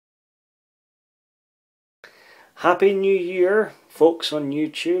Happy New Year, folks on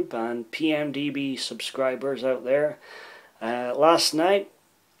YouTube and PMDB subscribers out there. Last night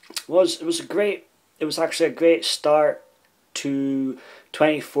was actually a great start to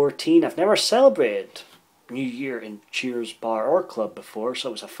 2014. I've never celebrated New Year in Cheers bar or club before, so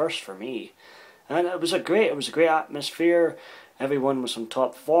it was a first for me. And it was a great atmosphere. Everyone was on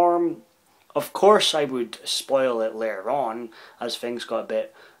top form. Of course, I would spoil it later on as things got a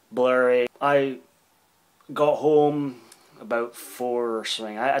bit blurry. I got home about 4 or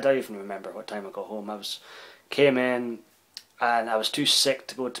something. I don't even remember what time I got home. Came in and I was too sick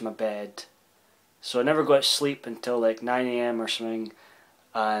to go to my bed, so I never got to sleep until like 9 AM or something.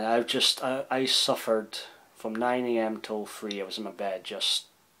 And I suffered from 9 AM till 3. I was in my bed, just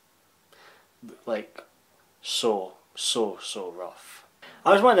like so rough.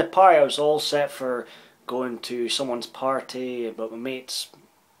 I was wanting to party. I was all set for going to someone's party, but my mates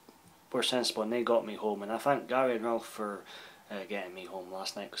were sensible and they got me home, and I thank Gary and Ralph for getting me home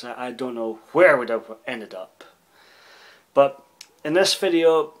last night, because I don't know where I would have ended up. But in this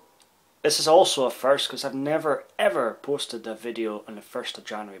video, this is also a first, because I've never ever posted a video on the 1st of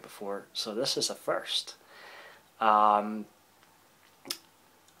January before, so this is a first. I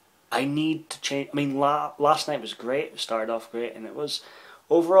need to change. I mean, last night was great. It started off great, and it was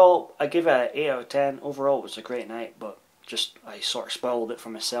overall, I give it an 8 out of 10. Overall, it was a great night, but I sort of spoiled it for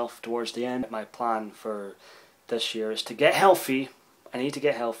myself towards the end. My plan for this year is to get healthy. I need to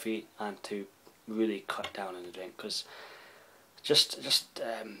get healthy and to really cut down on the drink, because just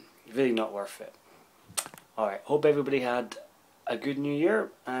really not worth it. Alright, hope everybody had a good New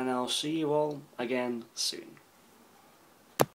Year, and I'll see you all again soon.